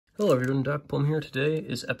Hello everyone, Doc Plum here. Today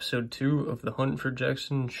is episode 2 of the hunt for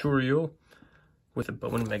Jackson Chourio with a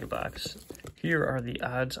Bowman Mega Box. Here are the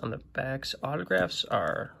odds on the backs. Autographs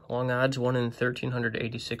are long odds, 1 in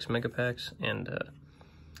 1,386 mega packs, and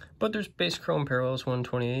but there's base chrome parallels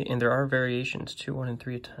 128, and there are variations 2, 1 in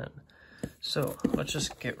 310. So let's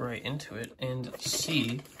just get right into it and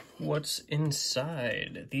see what's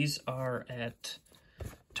inside. These are at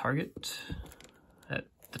Target, at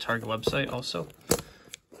the Target website also.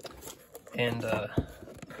 And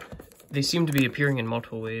they seem to be appearing in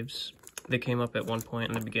multiple waves. They came up at one point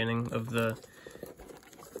in the beginning of the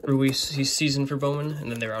release season for Bowman, and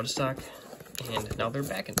then they're out of stock, and now they're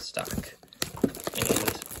back in stock.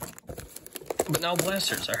 But now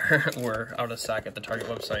blasters were out of stock at the Target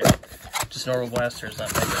website. Just normal blasters,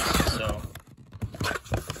 not megas. So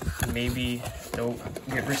maybe they'll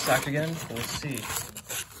get restocked again. We'll see.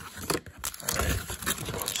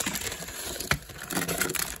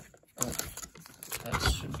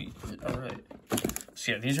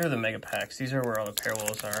 So yeah, these are the mega packs. These are where all the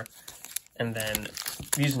parallels are. And then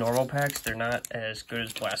these normal packs, they're not as good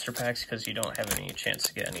as blaster packs because you don't have any chance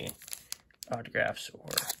to get any autographs or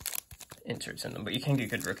inserts in them. But you can get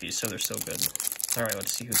good rookies, so they're so good. All right,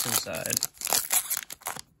 let's see who's inside.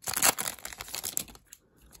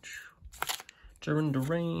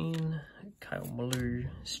 Duran, Kyle Muller,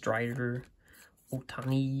 Strider,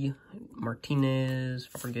 Otani, Martinez,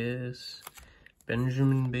 Vargas,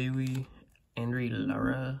 Benjamin Bailey, Andre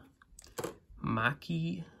Lara,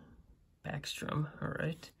 Maki, Backstrom, all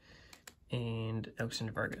right, and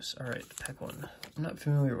Alexander Vargas. All right, pack one. I'm not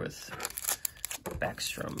familiar with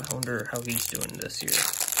Backstrom. I wonder how he's doing this year.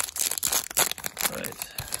 All right.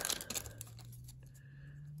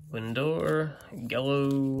 Lindor,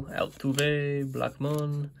 Gallo, Altuve,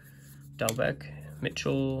 Blackmon, Dalbec,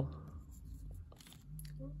 Mitchell,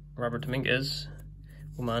 Robert Dominguez,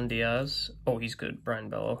 Bowman Diaz. Oh, he's good. Brian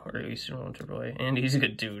Bello, or at least you know AAA. And he's a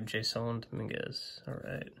good dude. Jason Dominguez. All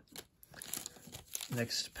right.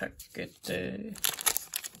 Next packet.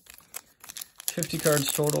 50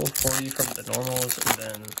 cards total. 40 from the normals, and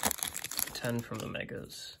then 10 from the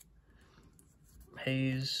megas.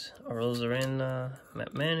 Hayes, Arozarena,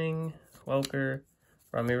 Matt Manning, Welker,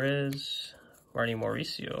 Ramirez, Marty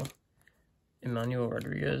Mauricio, Emmanuel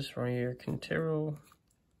Rodriguez, Ronier Quintero,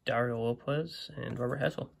 Dario Lopez, and Robert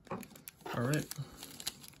Hassel. All right.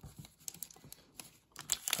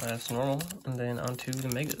 That's normal, and then on to the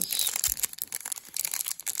megas.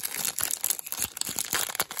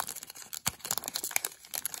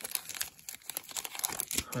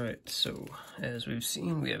 All right, so as we've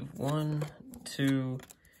seen, we have 1, 2,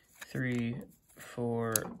 3,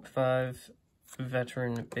 4, 5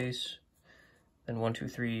 veteran base, then 1, 2,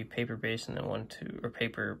 3 paper base, and then 1, 2 or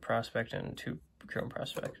paper prospect and 2 chrome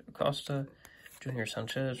prospect. Acosta, Junior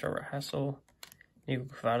Sanchez, Robert Hassel, Nico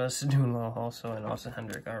Cavadas is doing well also, and Austin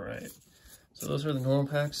Hendrick. All right, so those are the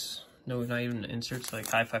normal packs. No, not even inserts like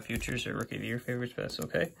high five futures or rookie of the year favorites, but that's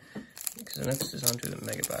okay because the next is on to the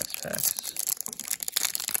mega box packs.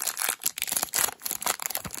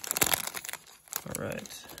 All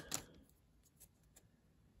right,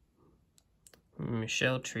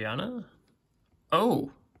 Michelle Triana.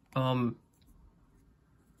 Oh,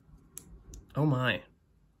 oh my,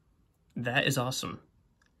 that is awesome.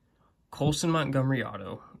 Colson Montgomery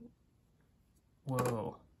auto.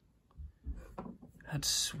 Whoa, that's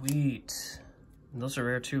sweet. And those are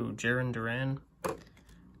rare too. Jaron Duran,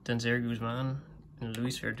 Denzer Guzman, and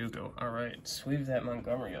Luis Verdugo. All right, sleeve that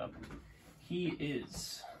Montgomery up. He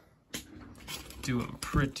is doing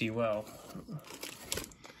pretty well.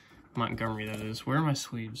 Montgomery, that is. Where are my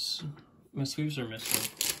sleeves? My sleeves are missing.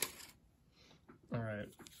 All right.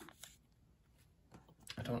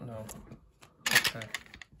 I don't know. Okay.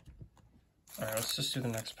 All right, let's just do the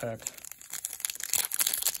next pack.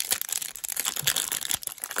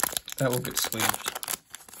 That will get sleeved.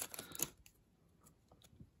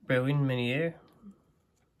 Berlin Menier.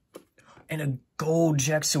 And a gold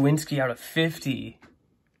Jack Sawinski out of 50.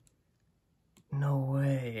 No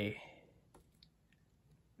way.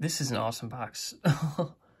 This is an awesome box.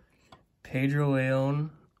 Pedro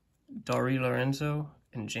Leon, Dari Lorenzo,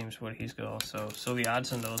 and James Wood. He's good also. So the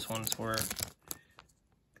odds on those ones were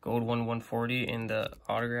gold 140 and the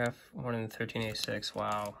autograph 1 in 1386.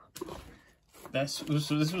 Wow. This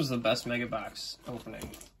was the best mega box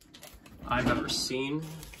opening I've ever seen.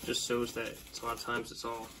 Just shows that a lot of times it's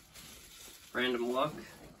all random luck.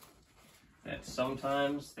 That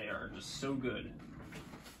sometimes they are just so good.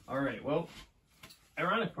 Alright, well,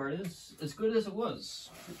 ironic part is, as good as it was,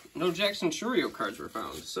 no Jackson Chourio cards were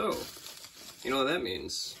found. So, you know what that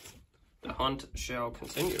means. The hunt shall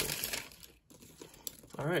continue.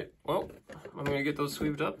 All right, well, I'm gonna get those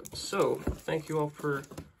sleeved up. So thank you all for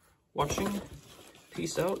watching.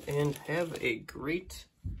 Peace out and have a great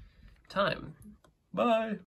time. Bye.